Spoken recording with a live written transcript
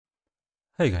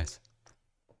Hey guys,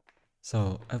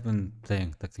 so I've been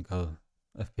playing tactical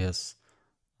FPS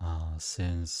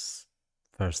since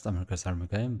first America's Army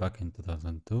game back in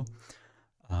 2002.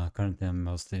 Currently I'm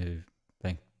mostly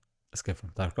playing Escape from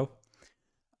Tarkov.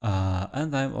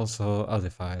 And I'm also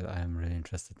audiophile. I'm really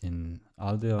interested in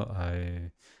audio.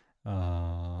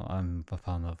 I'm a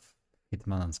fan of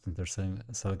Hitman and Splinter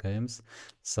Cell games,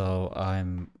 so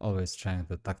I'm always trying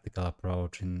the tactical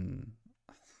approach in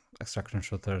extraction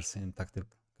shooters, in tactical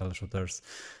shooters.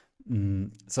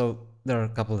 So there are a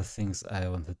couple of things I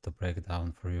wanted to break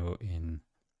down for you in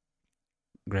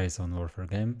Grey Zone Warfare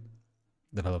game,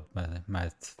 developed by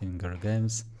Madfinger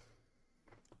Games.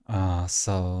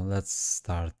 So let's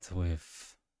start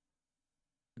with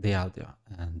the audio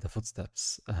and the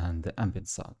footsteps and the ambient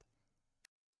sound.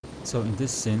 So in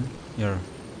this scene, you're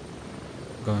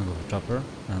going with a chopper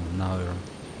and now you're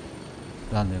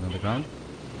landing on the ground.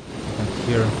 You can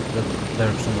hear the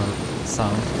directional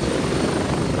sound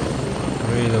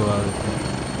really well. You can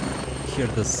hear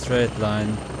the straight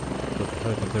line that the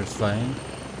helicopter is flying,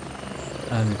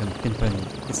 and you can pinpoint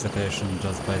its location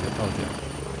just by the audio.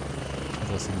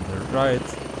 It was in the right,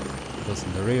 it was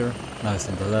in the rear, now it's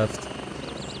in the left.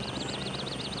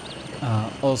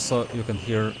 Also, you can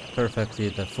hear perfectly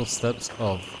the footsteps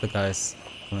of the guys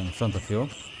coming in front of you.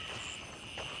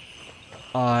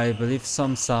 I believe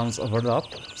some sounds overlap,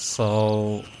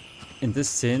 so in this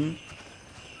scene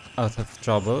I would have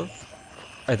trouble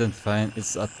identifying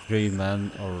it's a 3-man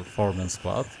or 4-man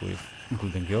squad,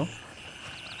 including you.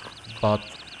 But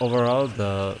overall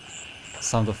the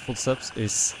sound of footsteps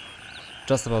is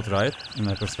just about right in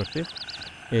my perspective.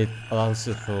 It allows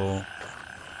you to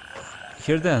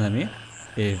hear the enemy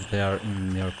if they are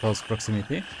in your close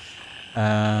proximity,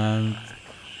 and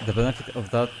the benefit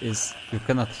of that is you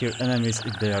cannot hear enemies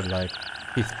if they are like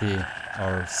 50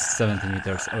 or 70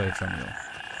 meters away from you.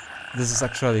 This is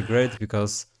actually great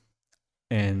because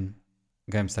in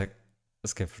games like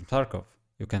Escape from Tarkov,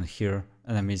 you can hear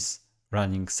enemies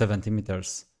running 70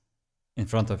 meters in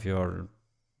front of you or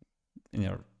in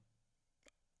your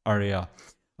area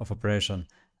of operation,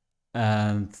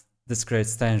 and this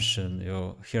creates tension.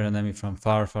 You hear an enemy from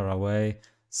far away,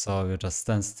 so you just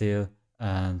stand still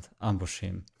and ambush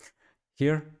him.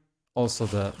 Here, also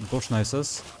the bush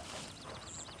noises,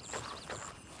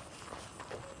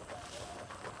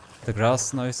 the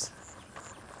grass noise,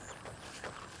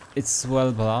 it's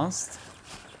well balanced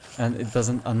and it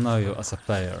doesn't annoy you as a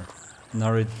player,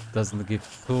 nor it doesn't give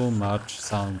too much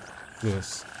sound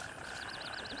use.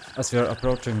 As we are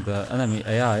approaching the enemy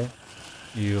AI,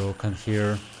 you can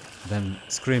hear them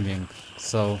screaming,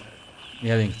 so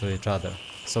yelling to each other,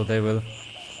 so they will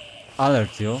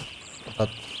alert you that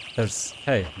there's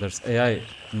AI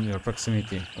in your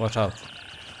proximity, watch out.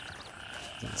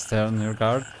 Stay on your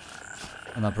guard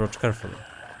and approach carefully.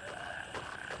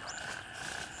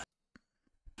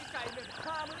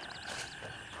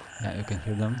 Yeah, you can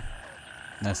hear them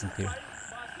nice and clear.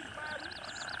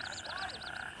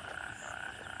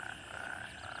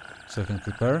 So you can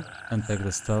prepare and take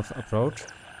the stealth approach.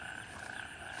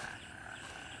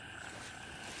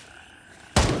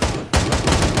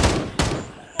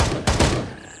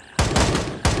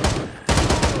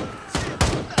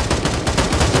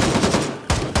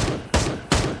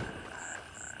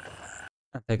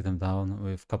 And take them down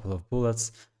with a couple of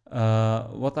bullets.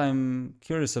 What I'm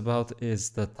curious about is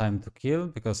the time to kill,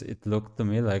 because it looked to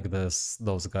me like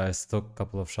those guys took a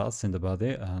couple of shots in the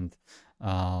body and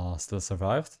still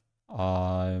survived.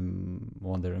 I'm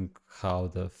wondering how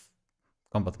the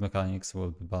combat mechanics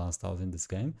will be balanced out in this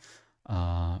game.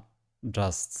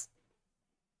 Just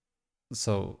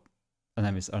so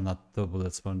enemies are not too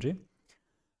bullet spongy.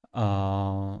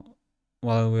 While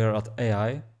we are at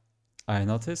AI, I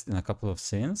noticed in a couple of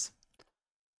scenes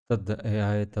that the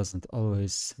AI doesn't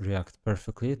always react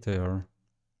perfectly to your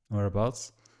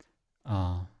whereabouts.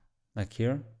 Like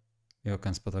here, you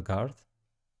can spot a guard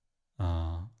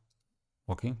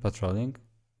walking, patrolling,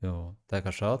 you take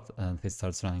a shot and he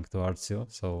starts running towards you,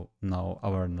 so no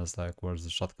awareness like where's the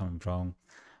shot coming from,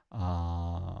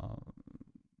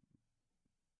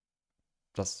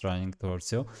 just running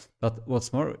towards you. But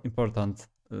what's more important,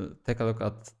 take a look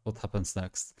at what happens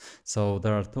next. So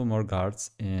there are 2 more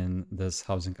guards in this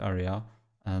housing area,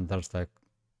 and there's like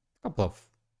a couple of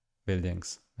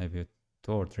buildings, maybe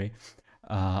 2 or 3,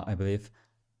 I believe.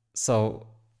 So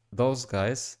those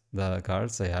guys, the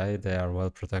guards AI, they are well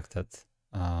protected.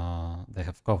 They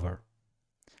have cover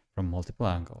from multiple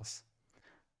angles.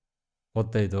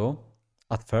 What they do,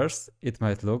 at first it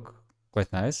might look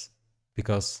quite nice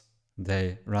because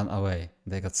they run away.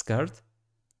 They got scared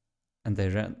and they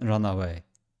run away.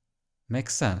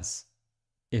 Makes sense.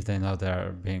 if they know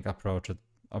they're being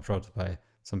approached by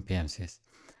some PMCs.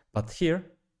 But here,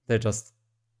 they just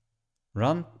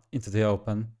ran into the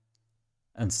open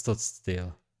and stood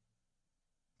still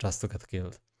just to get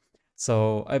killed.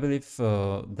 So I believe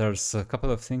there's a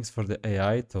couple of things for the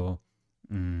AI to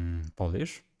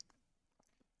polish,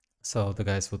 so the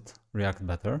guys would react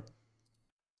better.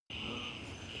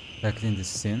 Like in this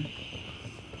scene,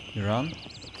 you run, you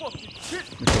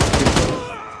just kill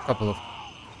a couple of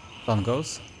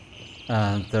tangos,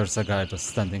 and there's a guy just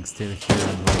standing still here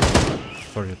and waiting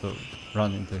for you to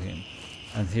run into him,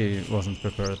 and he wasn't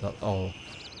prepared at all.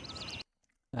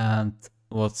 And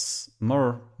what's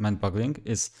more mind-boggling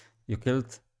is you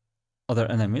killed other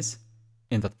enemies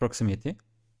in that proximity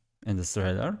in this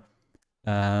trailer,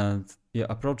 and you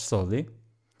approach slowly,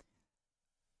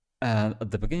 and at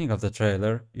the beginning of the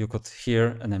trailer you could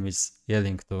hear enemies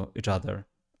yelling to each other,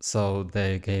 so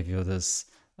they gave you this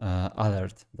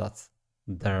alert that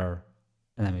there are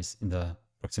enemies in the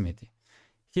proximity.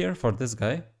 Here, for this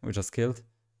guy we just killed,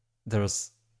 there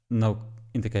was no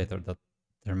indicator that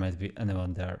there might be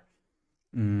anyone there.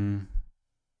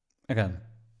 Again,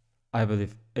 I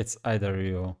believe it's either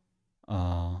you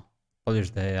polish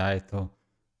the AI to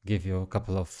give you a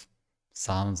couple of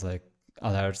sounds like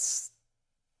alerts,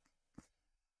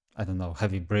 I don't know,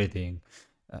 heavy breathing,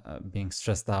 being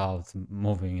stressed out,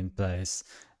 moving in place,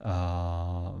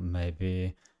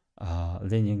 maybe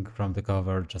leaning from the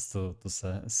cover just to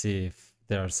see if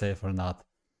they are safe or not.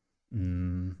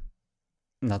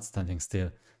 Not standing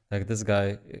still. Like this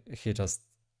guy, he just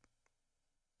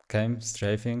came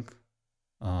strafing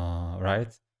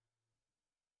right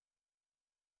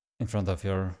in front of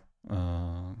your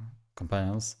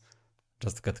companions,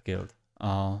 just got killed.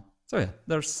 So yeah,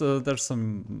 there's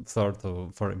some thought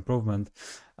for improvement.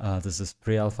 This is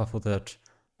pre-alpha footage,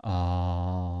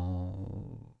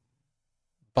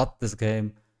 but this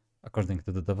game, according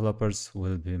to the developers,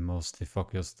 will be mostly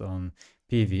focused on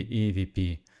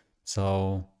PvEvP.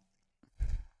 So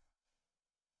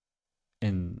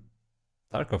in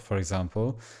Tarkov, for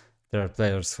example, there are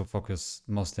players who focus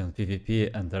mostly on PvP,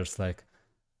 and there's like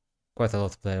quite a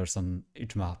lot of players on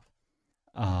each map.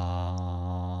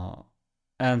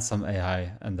 And some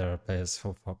AI, and there are players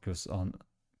who focus on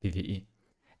PvE.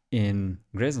 In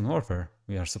Grey Zone Warfare,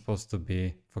 we are supposed to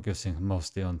be focusing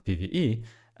mostly on PvE,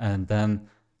 and then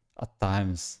at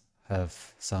times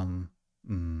have some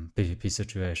PvP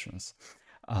situations.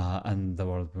 And the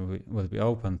world will be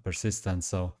open, persistent,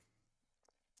 so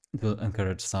it will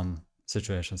encourage some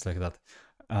situations like that.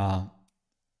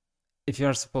 If you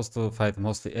are supposed to fight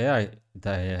mostly AI, the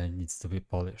AI needs to be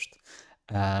polished.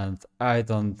 And I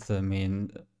don't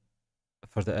mean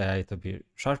for the AI to be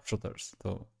sharpshooters,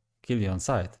 to kill you on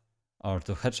sight, or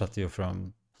to headshot you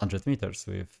from 100 meters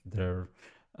with their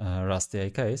rusty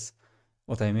AKs.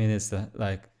 What I mean is that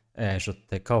like AI should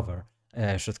take cover,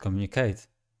 AI should communicate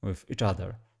with each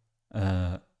other,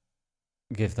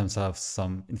 give themselves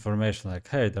some information like,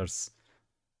 hey, there's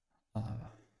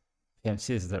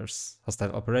PMCs, there's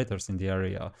hostile operators in the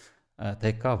area,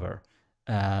 take cover.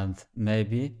 And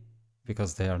maybe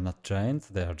because they are not trained,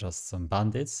 they are just some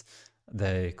bandits,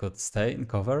 they could stay in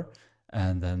cover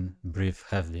and then breathe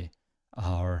heavily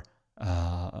or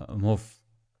move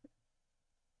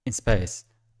in space,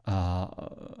 try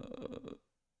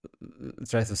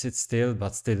to sit still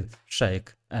but still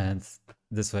shake, and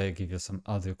this way give you some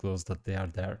audio clues that they are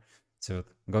there. So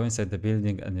go inside the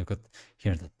building and you could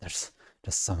hear that there's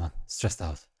just someone stressed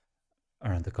out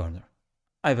around the corner.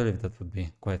 I believe that would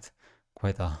be quite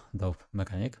a dope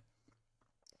mechanic.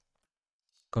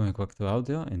 Coming back to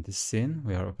audio, in this scene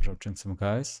we are approaching some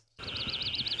guys.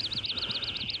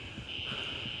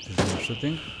 There's no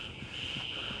shooting.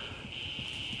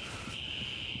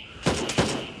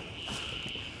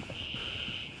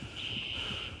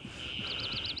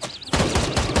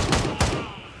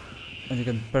 And you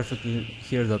can perfectly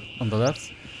hear that on the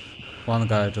left, one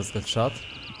guy just got shot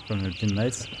from your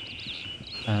teammates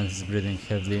and he's breathing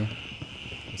heavily.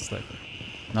 It's like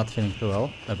not feeling too well,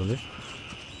 I believe.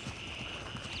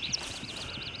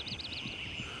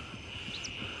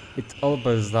 It all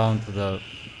boils down to the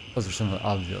positional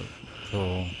audio,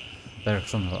 to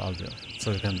directional audio,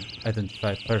 so you can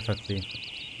identify perfectly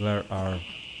where are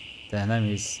the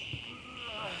enemies,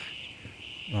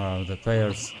 where are the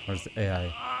players, where's the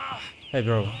AI. Hey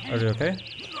bro, are you okay?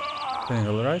 Feeling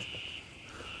alright?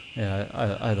 Yeah,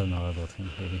 I don't know about him,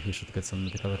 he should get some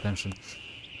medical attention.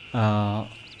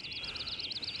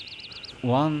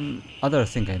 One other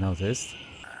thing I noticed,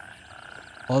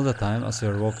 all the time as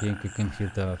you're walking you can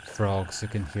hear the frogs, you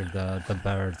can hear the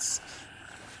birds,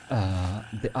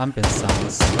 the ambient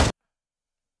sounds.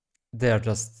 They are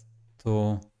just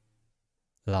too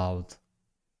loud.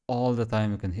 All the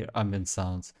time you can hear ambient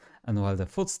sounds, and while the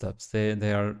footsteps they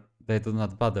do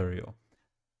not bother you.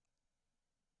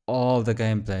 All the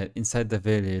gameplay inside the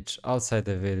village, outside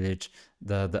the village,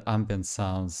 the ambient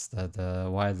sounds, the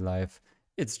wildlife,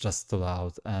 it's just too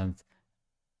loud. And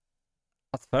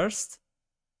at first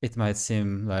it might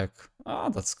seem like, oh,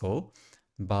 that's cool,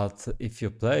 but if you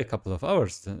play a couple of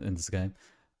hours in this game,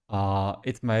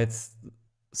 it might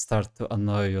start to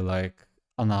annoy you, like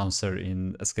announcer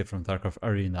in Escape from Tarkov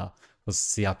Arena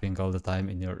who's yapping all the time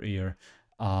in your ear.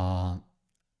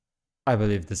 I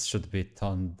believe this should be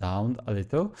toned down a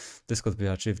little. This could be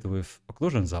achieved with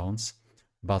occlusion zones,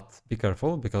 but be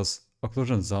careful because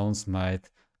occlusion zones might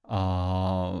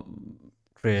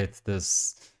create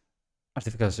this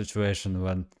artificial situation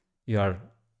when you are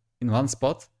in one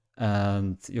spot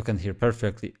and you can hear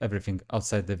perfectly everything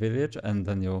outside the village, and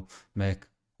then you make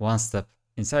one step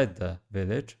inside the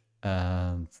village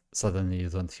and suddenly you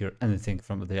don't hear anything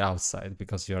from the outside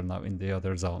because you're now in the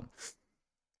other zone,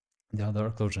 the other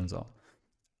occlusion zone,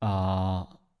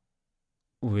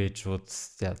 which would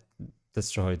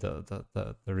destroy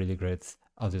the really great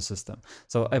audio system.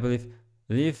 So I believe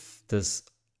leave this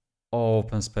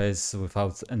open space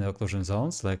without any occlusion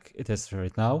zones like it is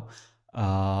right now.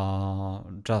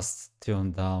 Just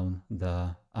tune down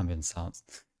the ambient sounds.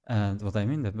 And what I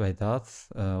mean by that,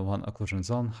 one occlusion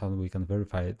zone, how we can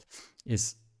verify it,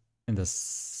 is in the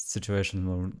situation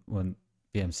when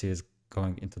PMC is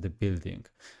going into the building.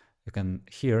 You can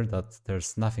hear that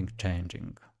there's nothing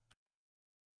changing.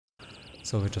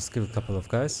 So we just kill a couple of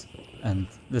guys and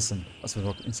listen as we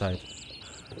walk inside.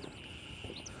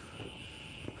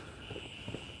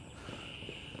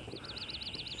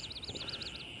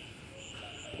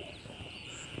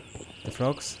 The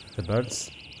frogs, the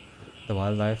birds, the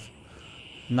wildlife,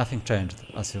 nothing changed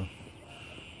as you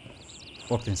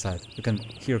walked inside. You can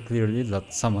hear clearly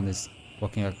that someone is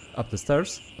walking up the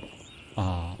stairs,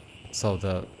 so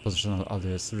the positional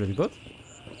audio is really good.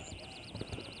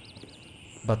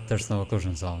 But there's no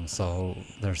occlusion zone, so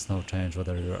there's no change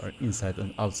whether you are inside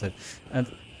and outside.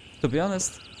 And to be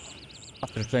honest,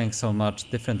 after playing so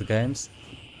much different games,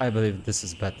 I believe this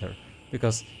is better,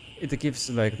 because it gives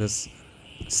you like this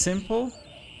simple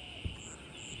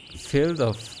field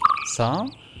of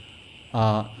sound.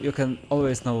 You can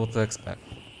always know what to expect.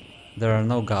 There are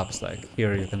no gaps like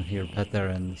here you can hear better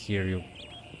and here you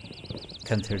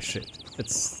can't hear shit.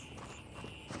 It's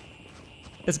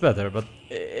better, but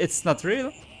it's not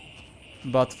real.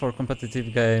 But for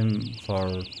competitive game, for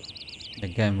a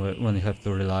game when you have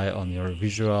to rely on your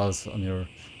visuals, on your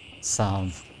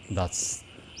sound, that's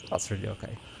really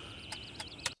okay.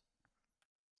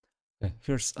 Okay,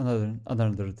 here's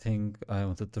another thing I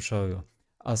wanted to show you.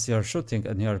 As you are shooting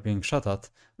and you are being shot at,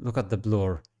 look at the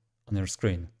blur on your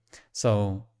screen.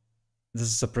 So this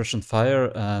is suppression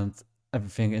fire and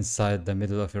everything inside the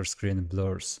middle of your screen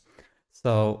blurs.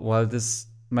 So while this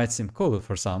might seem cool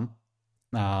for some,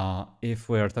 if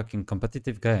we are talking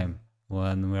competitive game,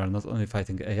 when we are not only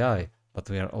fighting AI, but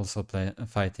we are also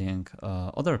fighting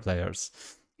other players,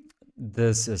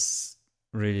 this is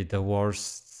really the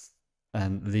worst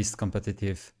and least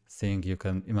competitive thing you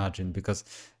can imagine, because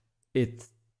it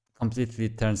completely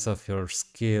turns off your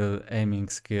skill, aiming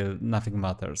skill, nothing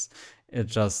matters. It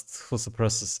just who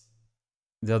suppresses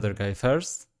the other guy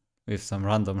first with some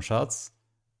random shots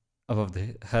above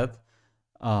the head.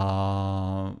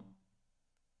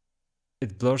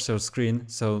 It blurs your screen,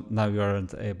 so now you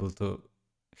aren't able to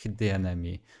hit the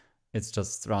enemy. It's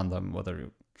just random whether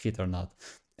you hit or not.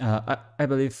 I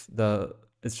believe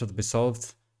it should be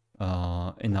solved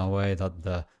in a way that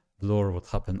the blur would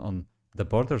happen on the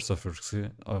borders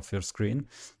of your screen,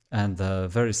 and the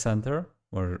very center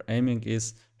where aiming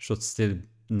is should still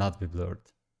not be blurred,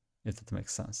 if that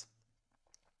makes sense.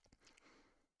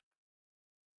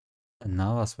 And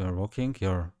now as we are walking,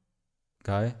 your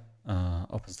guy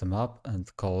opens the map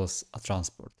and calls a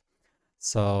transport.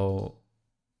 So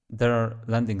there are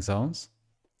landing zones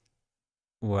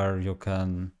where you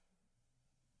can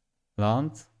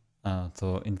land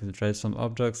to infiltrate some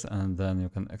objects, and then you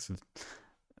can exit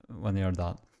when you're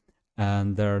done.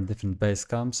 And there are different base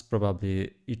camps.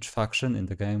 Probably each faction in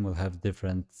the game will have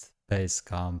different base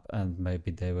camp, and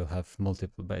maybe they will have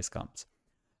multiple base camps.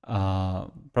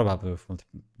 Probably with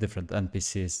different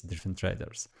NPCs, different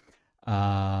traders.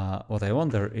 What I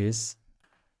wonder is,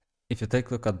 if you take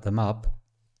a look at the map,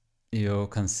 you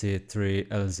can see 3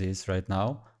 LZs right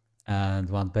now and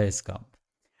 1 base camp.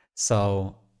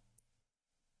 So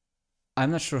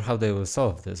I'm not sure how they will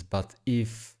solve this, but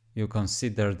if you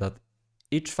consider that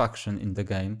each faction in the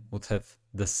game would have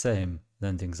the same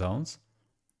landing zones,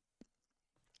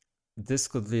 this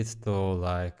could lead to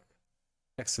like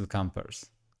exfil campers,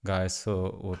 guys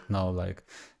who would know like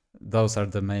those are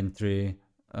the main three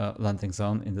landing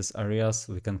zone in this area,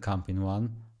 so we can camp in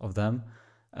one of them,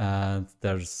 and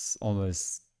there's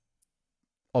always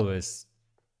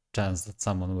chance that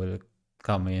someone will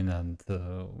come in and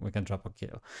we can drop a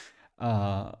kill.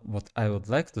 What I would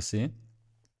like to see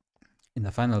in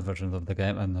the final version of the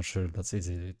game, I'm not sure that's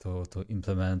easy to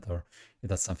implement or if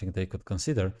that's something they could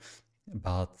consider,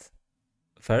 but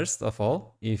first of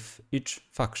all, if each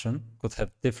faction could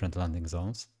have different landing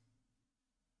zones,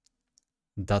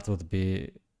 that would be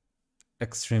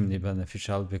extremely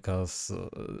beneficial because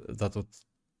that would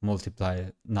multiply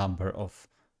number of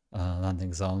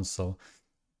landing zones. So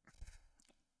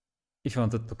if you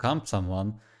wanted to camp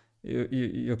someone,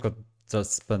 you could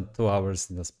just spend 2 hours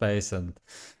in the space and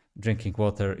drinking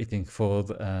water, eating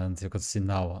food, and you could see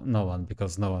no one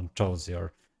because no one chose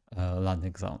your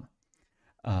landing zone.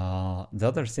 The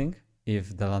other thing,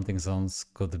 if the landing zones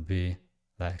could be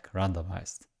like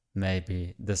randomized,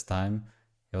 maybe this time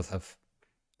you would have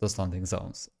those landing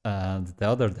zones, and the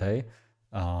other day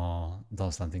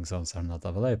those landing zones are not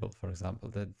available. For example,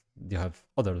 that you have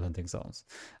other landing zones,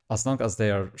 as long as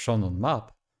they are shown on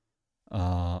map,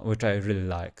 which I really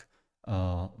like.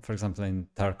 For example, in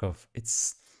Tarkov,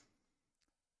 it's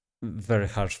very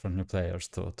harsh for new players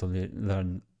to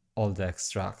learn all the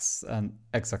extracts and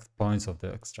exact points of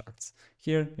the extracts.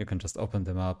 Here, you can just open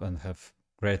them up and have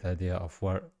great idea of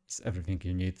where is everything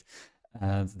you need.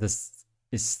 And this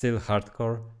is still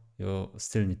hardcore. You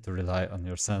still need to rely on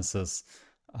your senses.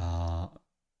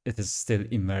 It is still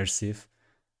immersive,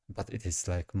 but it is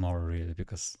like more real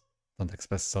because don't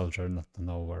expect soldier not to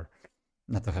know where,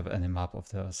 not to have any map of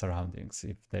the surroundings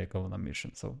if they go on a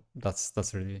mission. So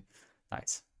that's really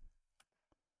nice.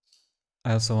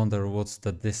 I also wonder what's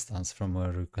the distance from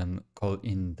where you can call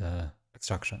in the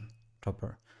extraction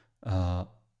chopper, uh,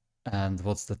 and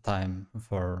what's the time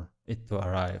for it to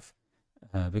arrive.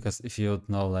 Because if you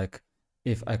know, like,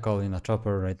 if I call in a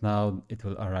chopper right now, it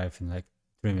will arrive in like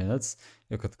 3 minutes.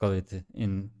 You could call it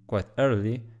in quite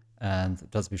early and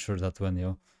just be sure that when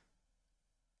you,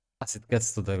 as it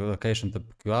gets to the location to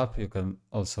pick you up, you can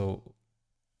also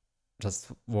just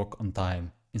walk on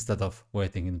time instead of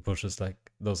waiting in bushes like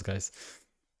those guys.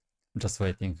 Just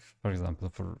waiting, for example,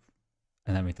 for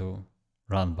enemy to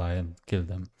run by and kill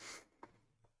them.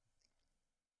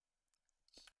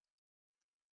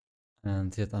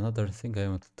 And yet another thing I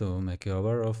wanted to make you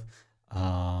aware of,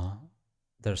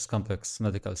 there's complex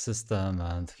medical system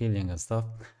and healing and stuff.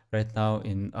 Right now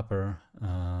in upper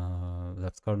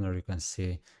left corner you can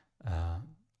see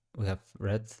we have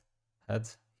red head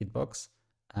hitbox,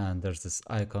 and there's this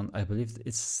icon. I believe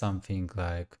it's something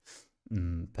like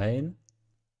pain.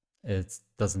 It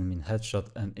doesn't mean headshot,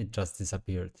 and it just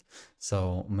disappeared.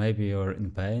 So maybe you're in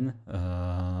pain,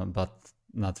 but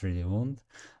not really wound.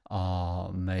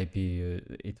 Maybe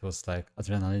it was like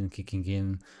adrenaline kicking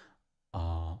in,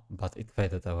 but it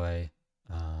faded away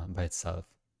by itself.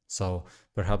 So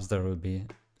perhaps there will be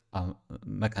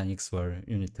mechanics where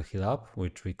you need to heal up,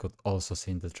 which we could also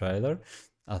see in the trailer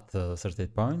at certain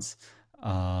points.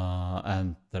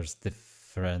 And there's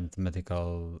different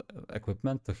medical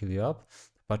equipment to heal you up,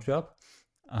 to patch you up.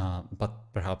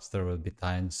 But perhaps there will be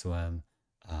times when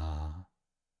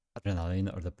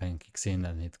adrenaline or the pain kicks in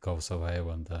and it goes away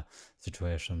when the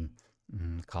situation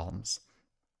calms.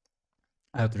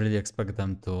 I would really expect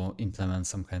them to implement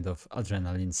some kind of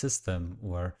adrenaline system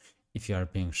where if you are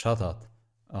being shot at,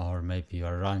 or maybe you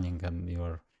are running and you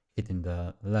are hitting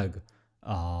the leg,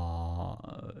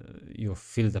 you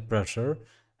feel the pressure,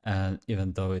 and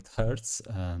even though it hurts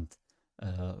and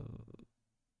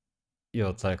you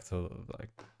would like to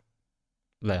like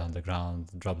lay on the ground,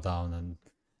 drop down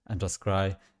and just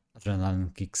cry,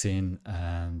 adrenaline kicks in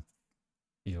and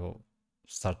you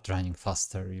start running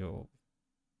faster. You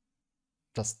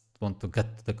just want to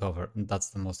get to the cover, and that's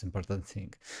the most important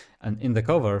thing. And in the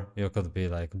cover you could be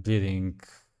like bleeding,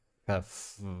 have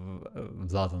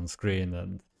blood on screen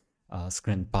and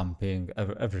screen pumping,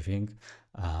 everything,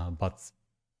 but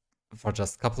for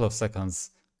just a couple of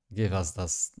seconds give us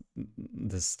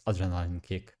this adrenaline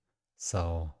kick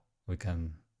so we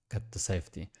can get to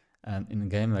safety. And in a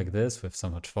game like this with so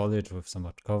much foliage, with so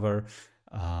much cover,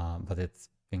 but it's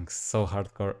being so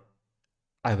hardcore,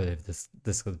 I believe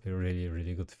this could be a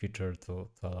really good feature to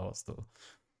allow us to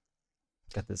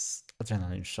get this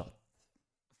adrenaline shot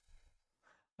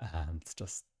and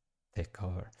just take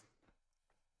cover.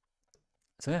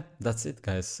 So yeah, that's it,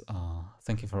 guys.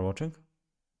 Thank you for watching.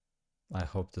 I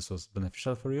hope this was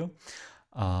beneficial for you.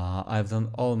 I've done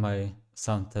all my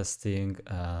sound testing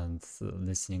and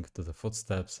listening to the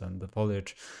footsteps and the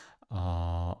foliage.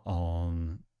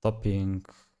 on topping,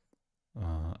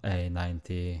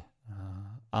 A90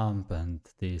 amp and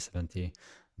D70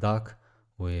 DAC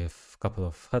with a couple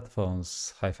of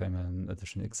headphones, Hi-Fi Man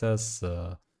Edition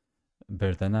XS,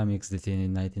 Bear Dynamics DT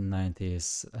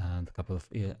 1990s, and a couple of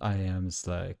IMs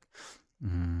like,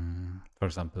 for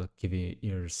example, Kiwi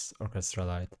Ears Orchestra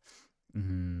Lite.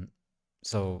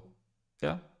 So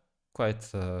yeah,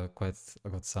 quite a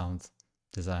good sound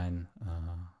design,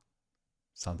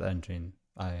 sound engine.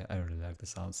 I really like the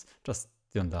sounds. Just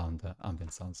tune down the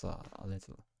ambient sounds a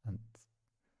little and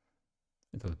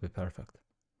it will be perfect.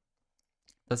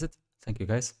 That's it. Thank you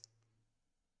guys.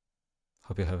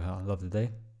 Hope you have a lovely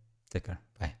day. Take care.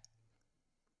 Bye.